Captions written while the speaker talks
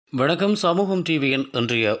வணக்கம். சமூகம் டிவியின்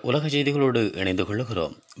இன்றைய உலக செய்திகளோடு இணைந்து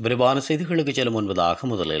கொள்கிறோம். விரிவான செய்திகளுக்கு செல்லும் முன்பதாக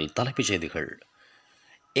முதலில் தலைப்புச் செய்திகள்.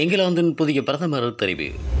 இங்கிலாந்தின் புதிய பிரதமர் தெரிவு.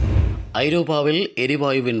 ஐரோப்பாவில்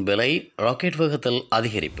எரிவாயுவின் விலை ராக்கெட் வேகத்தில்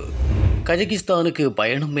அதிகரிப்பு. கஜகிஸ்தானுக்கு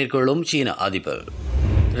பயணம் மேற்கொள்ளும் சீன அதிபர்.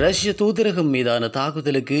 ரஷ்ய தூதரகம் மீதான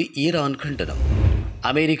தாக்குதலுக்கு ஈரான் கண்டனம்.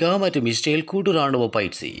 அமெரிக்கா மற்றும் இஸ்ரேல் கூட்டு இராணுவ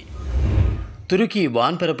பயிற்சி. துருக்கி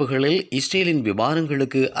வான்பரப்புகளில் இஸ்ரேலின்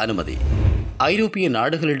விமானங்களுக்கு அனுமதி. ஐரோப்பிய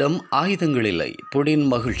நாடுகளிடம் ஆயுதங்கள் இல்லை, புடின்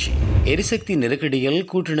மகிழ்ச்சி. எரிசக்தி நெருக்கடியில்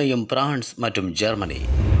கூட்டிணையும் பிரான்ஸ் மற்றும் ஜெர்மனி.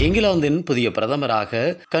 இங்கிலாந்தின் புதிய பிரதமராக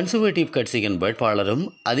கன்சர்வேட்டிவ் கட்சியின் வேட்பாளரும்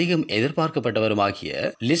அதிகம்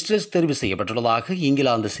எதிர்பார்க்கப்பட்டவருமாகிய லிஸ்ட்ரஸ் தெரிவு செய்யப்பட்டுள்ளதாக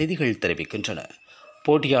இங்கிலாந்து செய்திகள் தெரிவிக்கின்றன.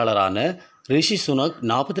 போட்டியாளரான ரிஷி சுனக்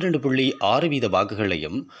 42.6%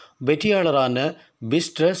 வாக்குகளையும் வெற்றியாளரான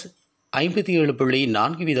பிஸ்ட்ரஸ்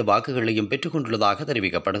 57.4% வாக்குகளையும் பெற்றுக்கொண்டுள்ளதாக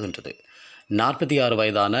தெரிவிக்கப்படுகின்றது. 46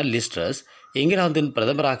 வயதான லிஸ்ட்ரஸ் இங்கிலாந்தின்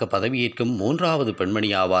பிரதமராக பதவியேற்கும் 3வது பெண்மணி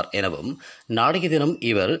ஆவார் எனவும் நாளைய தினம்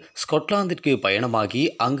இவர் ஸ்கொட்லாந்திற்கு பயணமாகி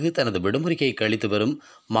அங்கு தனது விடுமுறையை கழித்து வரும்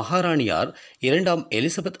மகாராணியார் 2ஆம்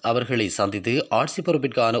எலிசபெத் அவர்களை சந்தித்து ஆட்சி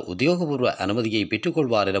பொறுப்பிற்கான உத்தியோகபூர்வ அனுமதியை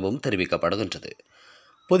பெற்றுக்கொள்வார் எனவும் தெரிவிக்கப்படுகின்றது.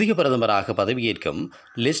 புதிய பிரதமராக பதவியேற்கும்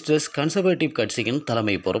லிஸ்ட்ரஸ் கன்சர்வேட்டிவ் கட்சியின்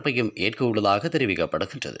தலைமை பொறுப்பையும் ஏற்க உள்ளதாக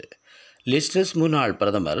தெரிவிக்கப்படுகின்றது. லிஸ்ட்ரஸ் முன்னாள்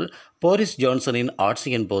பிரதமர் போரிஸ் ஜான்சனின்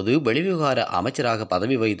ஆட்சியின் போது வெளிவிவகார அமைச்சராக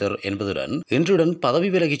பதவி வகித்தார் என்பதுடன் இன்றுடன் பதவி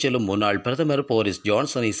விலகிச் செல்லும் முன்னாள் பிரதமர் போரிஸ்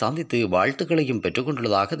ஜான்சனை சந்தித்து வாழ்த்துக்களையும்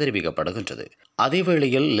பெற்றுக்கொண்டுள்ளதாக தெரிவிக்கப்படுகின்றது.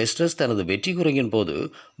 அதேவேளையில் லிஸ்ட்ரஸ் தனது வெற்றியுரையின் போது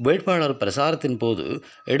வேட்பாளர் பிரசாரத்தின் போது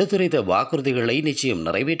எடுத்துரைத்த வாக்குறுதிகளை நிச்சயம்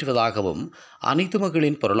நிறைவேற்றுவதாகவும் அனைத்து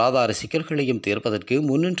மக்களின் பொருளாதார சிக்கல்களையும் தீர்ப்பதற்கு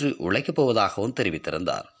முன்னின்று உழைக்கப் போவதாகவும்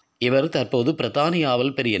தெரிவித்திருந்தார். இவர் தற்போது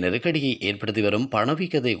பிரித்தானியாவில் பெரிய நெருக்கடியை ஏற்படுத்தி வரும்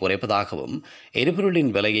பணவீக்கத்தை குறைப்பதாகவும்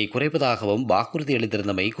எரிபொருளின் விலையை குறைப்பதாகவும் வாக்குறுதி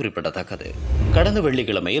அளித்திருந்தமை குறிப்பிடத்தக்கது. கடந்த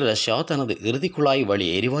வெள்ளிக்கிழமை ரஷ்யா தனது இறுதிக்குழாய் வழி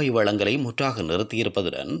எரிவாயு வழங்கலை முற்றாக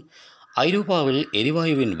நிறுத்தியிருப்பதுடன் ஐரோப்பாவில்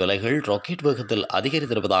எரிவாயுவின் விலைகள் ராக்கெட் வேகத்தில்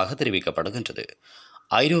அதிகரித்திருப்பதாக தெரிவிக்கப்படுகின்றது.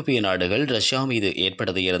 ஐரோப்பிய நாடுகள் ரஷ்யா மீது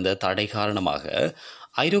ஏற்படுத்தியிருந்த தடை காரணமாக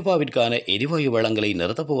ஐரோப்பாவிற்கான எரிவாயு வழங்கலை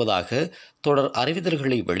நிறுத்தப்போவதாக தொடர்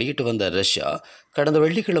அறிவித்தல்களை வெளியிட்டு வந்த ரஷ்யா கடந்த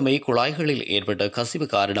வெள்ளிக்கிழமை குழாய்களில் ஏற்பட்ட கசிவு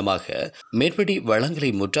காரணமாக மேற்படி வழங்கலை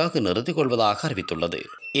முற்றாக நிறுத்திக் கொள்வதாக அறிவித்துள்ளது.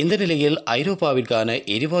 இந்த நிலையில் ஐரோப்பாவிற்கான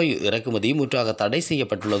எரிவாயு இறக்குமதி முற்றாக தடை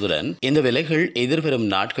செய்யப்பட்டுள்ளதுடன் இந்த விலைகள் எதிர்வரும்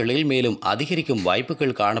நாட்களில் மேலும் அதிகரிக்கும்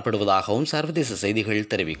வாய்ப்புகள் காணப்படுவதாகவும் சர்வதேச செய்திகள்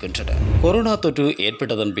தெரிவிக்கின்றன. கொரோனா தொற்று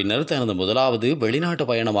ஏற்பட்டதன் பின்னர் தனது முதலாவது வெளிநாட்டு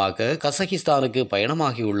பயணமாக கசகிஸ்தானுக்கு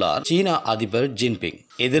பயணமாகியுள்ளார் சீனா அதிபர் ஜின்பிங்.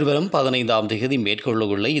 எதிர்வரும் 15ஆம் தேதி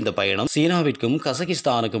மேற்கொள்ளவுள்ள இந்த பயணம் சீனாவிற்கும்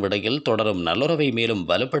கசகிஸ்தானுக்கும் இடையில் தொடரும் நல்லுறவை மேலும்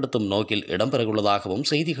வலுப்படுத்தும் நோக்கில் இடம்பெறவுள்ளதாகவும்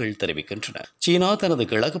செய்திகள் தெரிவிக்கின்றன. சீனா தனது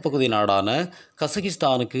கிழக்கு பகுதி நாடான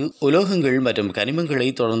கசகிஸ்தானுக்கு உலோகங்கள் மற்றும் கனிமங்களை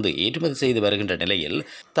தொடர்ந்து ஏற்றுமதி செய்து வருகின்ற நிலையில்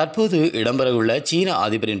தற்போது இடம்பெறவுள்ள சீன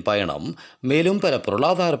அதிபரின் பயணம் மேலும் பல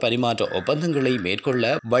பொருளாதார பரிமாற்ற ஒப்பந்தங்களை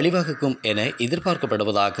மேற்கொள்ள வழிவகுக்கும் என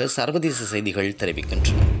எதிர்பார்க்கப்படுவதாக சர்வதேச செய்திகள்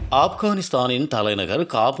தெரிவிக்கின்றன. ஆப்கானிஸ்தானின் தலைநகர்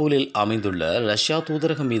காபூலில் அமைந்துள்ள ரஷ்யா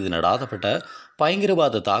தூதரகம் மீது நடாத்தப்பட்ட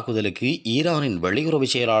பயங்கரவாத தாக்குதலுக்கு ஈரானின் வெளியுறவு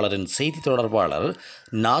செயலாளரின் செய்தி தொடர்பாளர்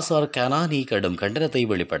நாசார் கனானி கடும் கண்டனத்தை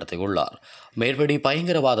வெளிப்படுத்தியுள்ளார். மேற்படி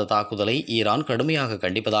பயங்கரவாத தாக்குதலை ஈரான் கடுமையாக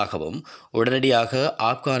கண்டிப்பதாகவும் உடனடியாக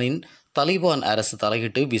ஆப்கானின் தலிபான் அரசு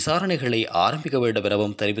தலையிட்டு விசாரணைகளை ஆரம்பிக்க வேண்டும்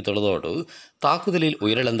எனவும் தெரிவித்துள்ளதோடு தாக்குதலில்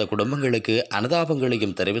உயிரிழந்த குடும்பங்களுக்கு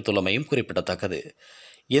அனுதாபங்களையும் தெரிவித்துள்ளமையும் குறிப்பிடத்தக்கது.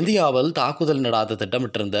 இந்தியாவில் தாக்குதல் நடாத்த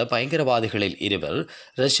திட்டமிட்டிருந்த பயங்கரவாதிகளில் 2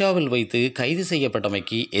 ரஷ்யாவில் வைத்து கைது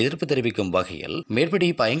செய்யப்பட்டமைக்கு எதிர்ப்பு தெரிவிக்கும் வகையில் மேற்படி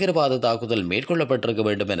பயங்கரவாத தாக்குதல் மேற்கொள்ளப்பட்டிருக்க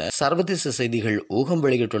வேண்டும் என சர்வதேச செய்திகள் ஊகம்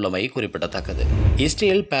வெளியிட்டுள்ளமை குறிப்பிடத்தக்கது.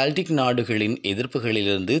 இஸ்ரேல் பால்டிக் நாடுகளின்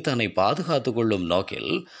எதிர்ப்புகளிலிருந்து தன்னை பாதுகாத்துக் கொள்ளும்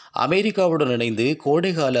நோக்கில் அமெரிக்காவுடன் இணைந்து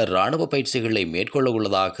கோடைகால இராணுவ பயிற்சிகளை மேற்கொள்ள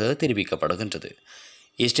உள்ளதாக தெரிவிக்கப்படுகின்றது.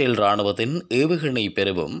 இஸ்ரேல் இராணுவத்தின் ஏவுகணை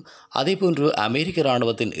பிரிவும் அதேபோன்று அமெரிக்க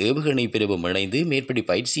இராணுவத்தின் ஏவுகணை பிரிவும் இணைந்து மேற்படி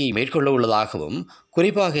பயிற்சியை மேற்கொள்ள உள்ளதாகவும்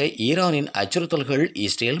குறிப்பாக ஈரானின் அச்சுறுத்தல்கள்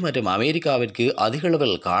இஸ்ரேல் மற்றும் அமெரிக்காவிற்கு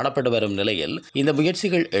அதிகளவில் காணப்பட்டு வரும் நிலையில் இந்த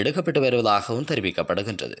முயற்சிகள் எடுக்கப்பட்டு வருவதாகவும்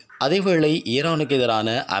தெரிவிக்கப்படுகின்றது. அதேவேளை ஈரானுக்கு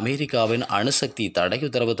எதிரான அமெரிக்காவின் அணுசக்தி தடை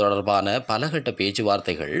உத்தரவு தொடர்பான பலகட்ட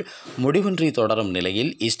பேச்சுவார்த்தைகள் முடிவின்றி தொடரும்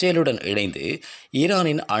நிலையில் இஸ்ரேலுடன் இணைந்து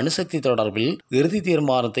ஈரானின் அணுசக்தி தொடர்பில் இறுதி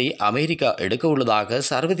தீர்மானத்தை அமெரிக்கா எடுக்க உள்ளதாக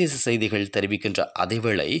சர்வதேச செய்திகள் தெரிவிக்கின்ற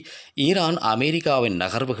அதேவேளை ஈரான் அமெரிக்காவின்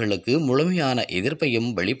நகர்வுகளுக்கு முழுமையான எதிர்ப்பையும்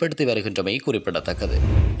வெளிப்படுத்தி வருகின்றமை குறிப்பிடத்தக்கது.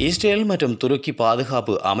 குறிப்பிடத்தக்கது. இஸ்ரேல் மற்றும் துருக்கி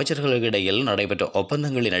பாதுகாப்பு அமைச்சர்களுக்கிடையில் நடைபெற்ற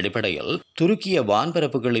ஒப்பந்தங்களின் அடிப்படையில் துருக்கிய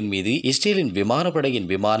வான்பரப்புகளின் மீது இஸ்ரேலின் விமானப்படையின்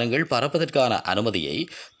விமானங்கள் பறப்பதற்கான அனுமதியை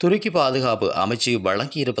துருக்கி பாதுகாப்பு அமைச்சு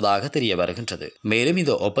வழங்கியிருப்பதாக தெரிய வருகின்றது. மேலும்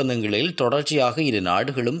இந்த ஒப்பந்தங்களில் தொடர்ச்சியாக இரு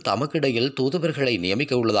நாடுகளும் தமக்கிடையில் தூதுவர்களை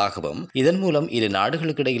நியமிக்க உள்ளதாகவும் இதன் மூலம் இரு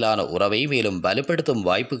நாடுகளுக்கிடையிலான உறவை மேலும் வலுப்படுத்தும்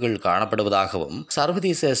வாய்ப்புகள் காணப்படுவதாகவும்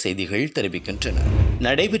சர்வதேச செய்திகள் தெரிவிக்கின்றன.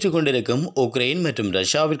 நடைபெற்றுக் கொண்டிருக்கும் உக்ரைன் மற்றும்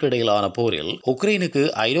ரஷ்யாவிற்கு இடையிலான போரில் உக்ரைனுக்கு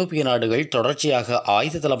ஐரோப்பிய நாடுகள் தொடர்ச்சியாக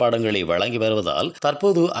ஆயுத தளபாடங்களை வழங்கி வருவதால்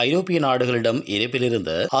தற்போது ஐரோப்பிய நாடுகளிடம்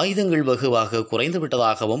இருப்பிலிருந்து ஆயுதங்கள் வெகுவாக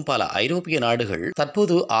குறைந்துவிட்டதாகவும் பல ஐரோப்பிய நாடுகள்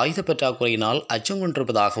தற்போது ஆயுத பற்றாக்குறையினால் அச்சம்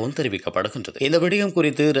கொண்டிருப்பதாகவும் தெரிவிக்கப்படுகின்றது. இந்த விடயம்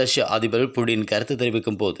குறித்து ரஷ்ய அதிபர் புடின் கருத்து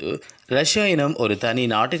தெரிவிக்கும் போது ரஷ்யா எனும் ஒரு தனி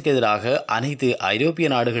நாட்டிற்கு எதிராக அனைத்து ஐரோப்பிய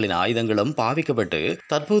நாடுகளின் ஆயுதங்களும் பாவிக்கப்பட்டு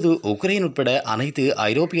தற்போது உக்ரைன் உட்பட அனைத்து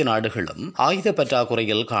ஐரோப்பிய நாடுகளும் ஆயுத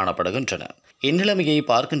பற்றாக்குறையில் காணப்படுகின்றன. இந்நிலைமையை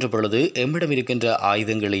பார்க்கின்ற பொழுது எம்மிடம் இருக்கின்ற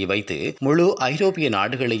ஆயுதங்களை வைத்து முழு ஐரோப்பிய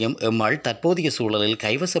நாடுகளையும் எம்மால் தற்போதைய சூழலில்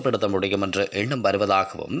கைவசப்படுத்த முடியும் என்ற எண்ணம்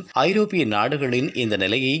வருவதாகவும் ஐரோப்பிய நாடுகளின் இந்த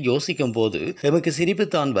நிலையை யோசிக்கும் போது எமக்கு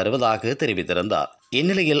சிரிப்புத்தான் வருவதாக தெரிவித்திருந்தார்.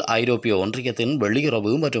 இந்நிலையில் ஐரோப்பிய ஒன்றியத்தின்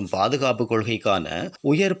வெளியுறவு மற்றும் பாதுகாப்பு கொள்கைக்கான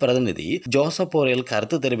உயர் பிரதிநிதி ஜோசப் போரெல்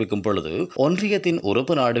கருத்து தெரிவிக்கும் பொழுது ஒன்றியத்தின்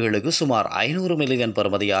உறுப்பு நாடுகளுக்கு சுமார் 500 மில்லியன்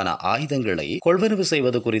பெறுமதியான ஆயுதங்களை கொள்வனவு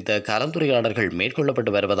செய்வது குறித்த கலந்துரையாடல்கள்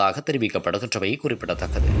மேற்கொள்ளப்பட்டு வருவதாக தெரிவிக்கப்படுகின்றவை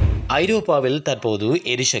குறிப்பிடத்தக்கது. ஐரோப்பாவில் தற்போது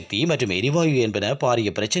எரிசக்தி மற்றும் எரிவாயு என்பன பாரிய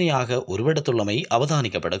பிரச்சனையாக உருவெடுத்துள்ளமை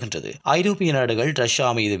அவதானிக்கப்படுகின்றது. ஐரோப்பிய நாடுகள் ரஷ்யா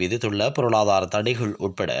மீது விதித்துள்ள பொருளாதார தடைகள்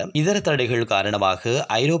உட்பட இதர தடைகள் காரணமாக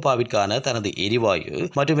ஐரோப்பாவிற்கான தனது எரிவாயு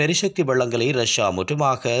மற்றும் எரிசக்தி வளங்களை ரஷ்யா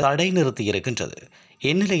முற்றுமாக தடை நிறுத்தியிருக்கின்றது.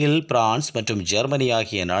 இந்நிலையில் பிரான்ஸ் மற்றும் ஜெர்மனி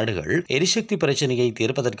ஆகிய நாடுகள் எரிசக்தி பிரச்சனையை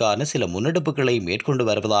தீர்ப்பதற்கான சில முன்னெடுப்புகளை மேற்கொண்டு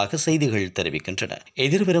வருவதாக செய்திகள் தெரிவிக்கின்றன.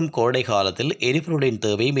 எதிர்வரும் கோடை காலத்தில் எரிபொருளின்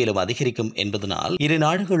தேவை மேலும் அதிகரிக்கும் என்பதனால் இரு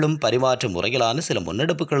நாடுகளும் பரிமாற்ற முறையிலான சில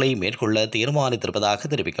முன்னெடுப்புகளை மேற்கொள்ள தீர்மானித்திருப்பதாக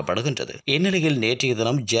தெரிவிக்கப்படுகின்றது. இந்நிலையில் நேற்றைய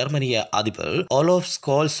தினம் ஜெர்மனிய அதிபர் ஓலாஃப்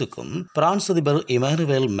ஸ்கோல்ஸுக்கும் பிரான்ஸ் அதிபர்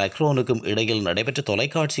இமானுவேல் மேக்ரோனுக்கும் இடையில் நடைபெற்ற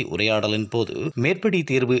தொலைக்காட்சி உரையாடலின் போது மேற்படி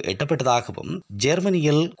தீர்வு எட்டப்பட்டதாகவும்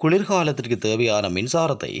ஜெர்மனியில் குளிர்காலத்திற்கு தேவையான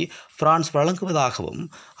மின்சாரத்தை பிரான்ஸ் வழங்குவதாகவும்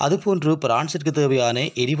அதுபோன்று பிரான்சிற்கு தேவையான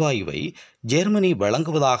எரிவாயுவை ஜெர்மனி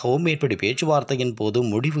வழங்குவதாகவும் மேற்படி பேச்சுவார்த்தையின் போது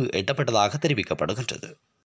முடிவு எட்டப்பட்டதாக தெரிவிக்கப்படுகின்றது.